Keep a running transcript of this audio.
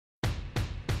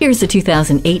Here's a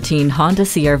 2018 Honda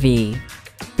CR-V.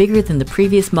 Bigger than the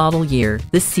previous model year,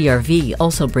 this CR-V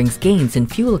also brings gains in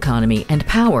fuel economy and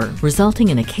power, resulting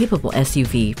in a capable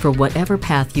SUV for whatever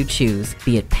path you choose,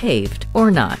 be it paved or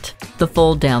not. The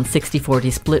fold-down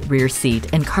 60/40 split rear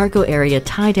seat and cargo area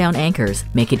tie-down anchors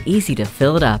make it easy to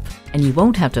fill it up, and you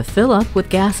won't have to fill up with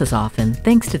gas as often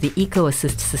thanks to the Eco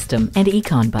Assist system and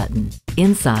Econ button.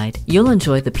 Inside, you'll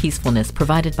enjoy the peacefulness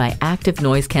provided by active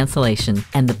noise cancellation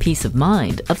and the peace of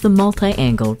mind of the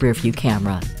multi-angle rearview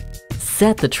camera.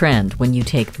 Set the trend when you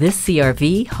take this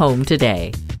CR-V home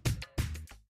today.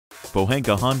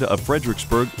 Pohanka Honda of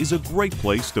Fredericksburg is a great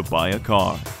place to buy a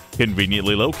car.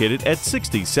 Conveniently located at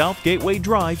 60 South Gateway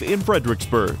Drive in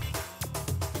Fredericksburg.